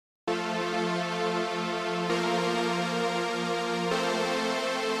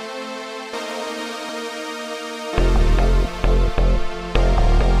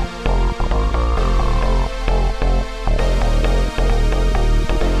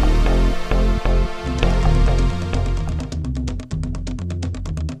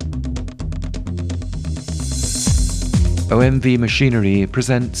OMV Machinery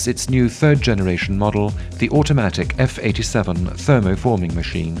presents its new third-generation model, the automatic F87 thermoforming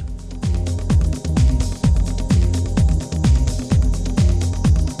machine.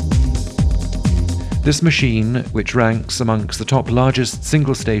 This machine, which ranks amongst the top largest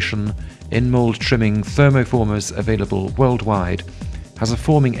single-station, in-mould trimming thermoformers available worldwide, has a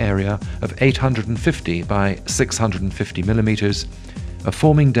forming area of 850 by 650 millimeters, a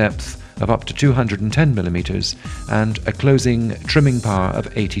forming depth of up to 210 millimeters, and a closing trimming power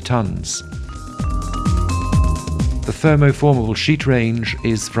of 80 tons. The thermoformable sheet range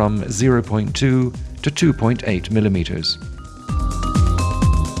is from 0.2 to 2.8 millimeters.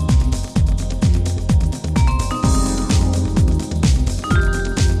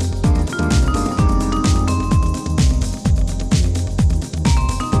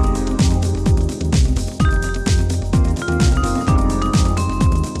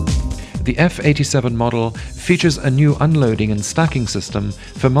 The F87 model features a new unloading and stacking system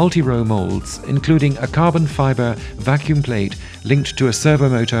for multi-row molds, including a carbon fiber vacuum plate linked to a servo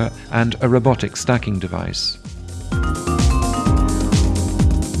motor and a robotic stacking device.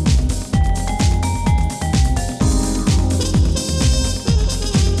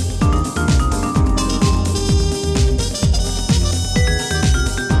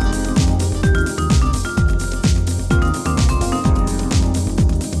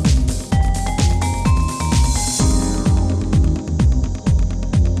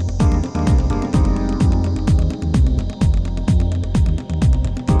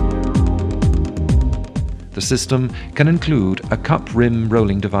 The system can include a cup rim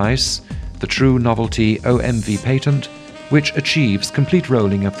rolling device, the true novelty OMV patent, which achieves complete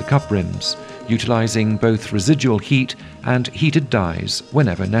rolling of the cup rims, utilizing both residual heat and heated dies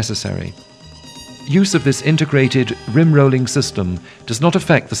whenever necessary. Use of this integrated rim rolling system does not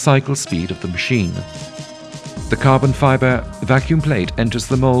affect the cycle speed of the machine. The carbon fiber vacuum plate enters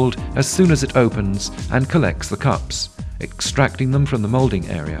the mold as soon as it opens and collects the cups, extracting them from the molding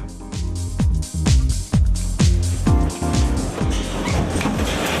area.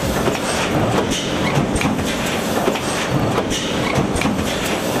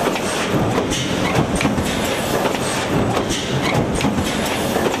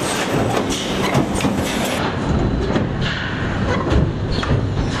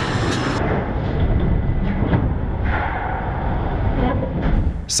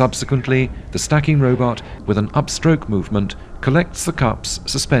 Subsequently, the stacking robot, with an upstroke movement, collects the cups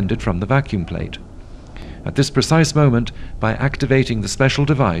suspended from the vacuum plate. At this precise moment, by activating the special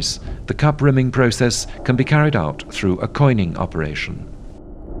device, the cup rimming process can be carried out through a coining operation.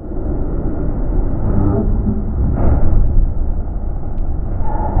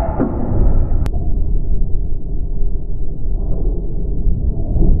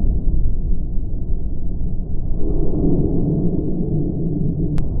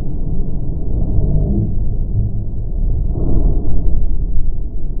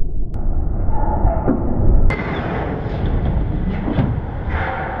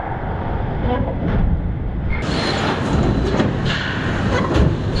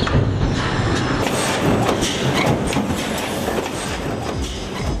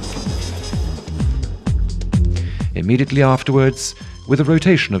 Immediately afterwards, with a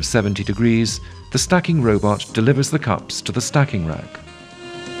rotation of 70 degrees, the stacking robot delivers the cups to the stacking rack.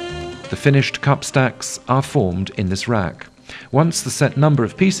 The finished cup stacks are formed in this rack. Once the set number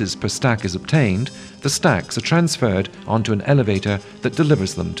of pieces per stack is obtained, the stacks are transferred onto an elevator that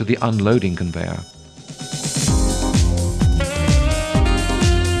delivers them to the unloading conveyor.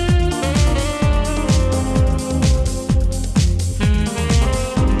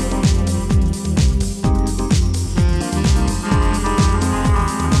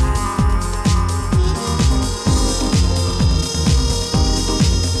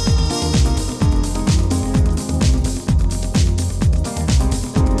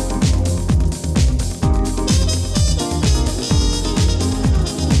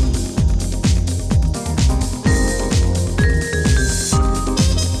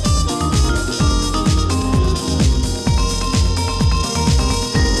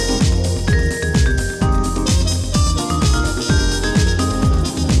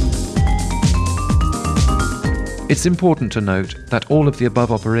 It's important to note that all of the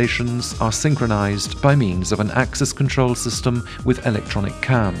above operations are synchronized by means of an axis control system with electronic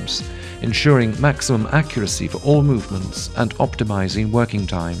cams, ensuring maximum accuracy for all movements and optimizing working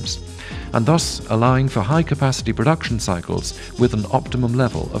times, and thus allowing for high-capacity production cycles with an optimum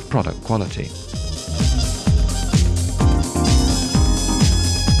level of product quality.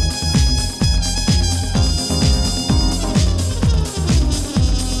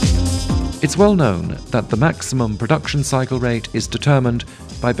 It's well known that the maximum production cycle rate is determined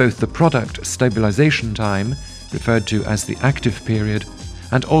by both the product stabilization time, referred to as the active period,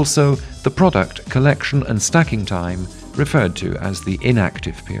 and also the product collection and stacking time, referred to as the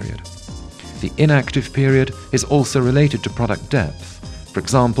inactive period. The inactive period is also related to product depth. For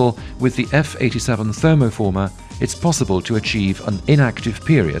example, with the F87 thermoformer, it's possible to achieve an inactive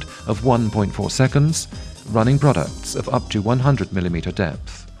period of 1.4 seconds, running products of up to 100 mm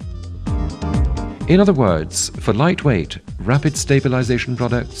depth. In other words, for lightweight, rapid stabilization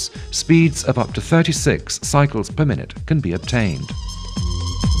products, speeds of up to 36 cycles per minute can be obtained.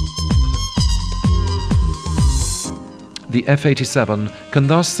 The F87 can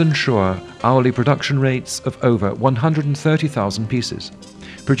thus ensure hourly production rates of over 130,000 pieces,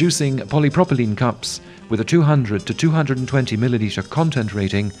 producing polypropylene cups with a 200 to 220 milliliter content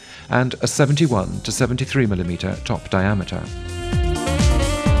rating and a 71 to 73 millimeter top diameter.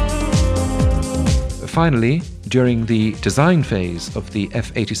 Finally, during the design phase of the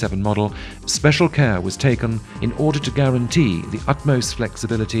F87 model, special care was taken in order to guarantee the utmost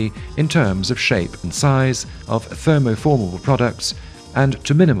flexibility in terms of shape and size of thermoformable products and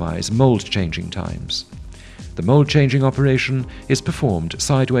to minimize mold changing times. The mold changing operation is performed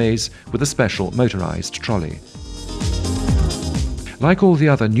sideways with a special motorized trolley. Like all the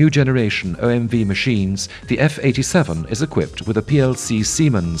other new generation OMV machines, the F87 is equipped with a PLC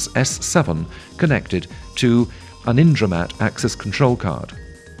Siemens S7 connected to an Indramat access control card.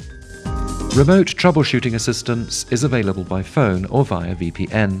 Remote troubleshooting assistance is available by phone or via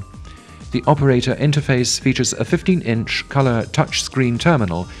VPN. The operator interface features a 15-inch color touchscreen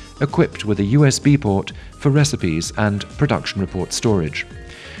terminal equipped with a USB port for recipes and production report storage.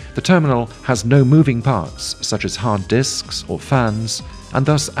 The terminal has no moving parts, such as hard disks or fans, and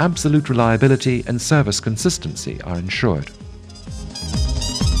thus absolute reliability and service consistency are ensured.